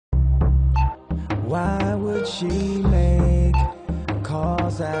Why would she make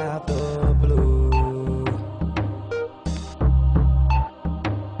calls out the blue?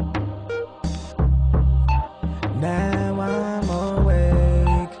 Now I'm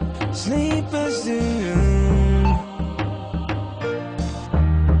awake, sleepless soon.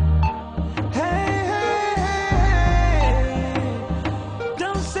 Hey, hey, hey,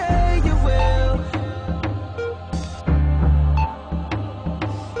 don't say you will,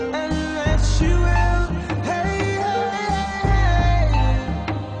 unless you will. Hey, hey, hey,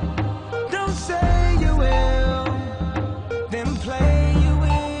 don't say you will, then play you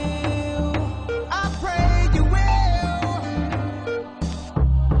will. I pray you will.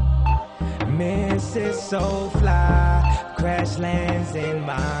 Mrs. So fly crash lands in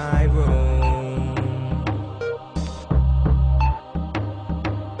my room.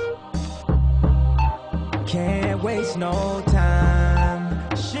 Can't waste no time,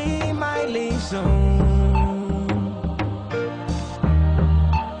 she might leave soon.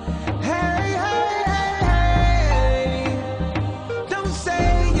 Hey, hey, hey, hey, don't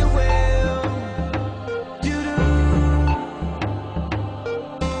say you will, you do.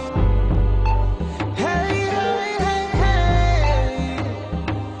 Hey, hey, hey, hey,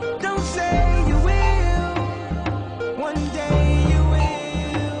 don't say you will, one day you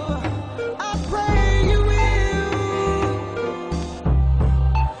will, I pray you will.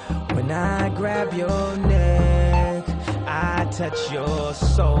 When I grab your neck, I touch your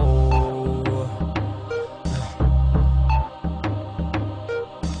soul.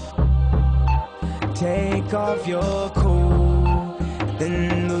 Take off your coat,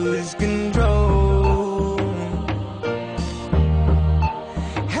 then lose control.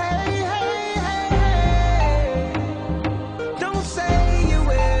 Hey, hey, hey, hey, don't say you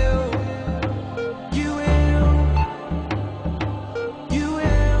will, you will, you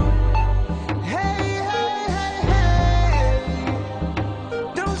will. Hey, hey, hey, hey,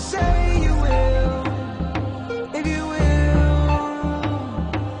 don't say you will, if you will,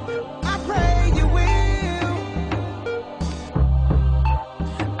 I pray you will.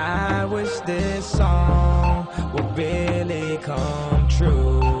 I wish this song would really come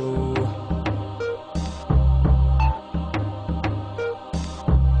true.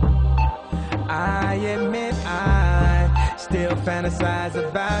 I admit I still fantasize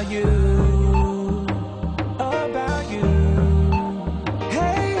about you.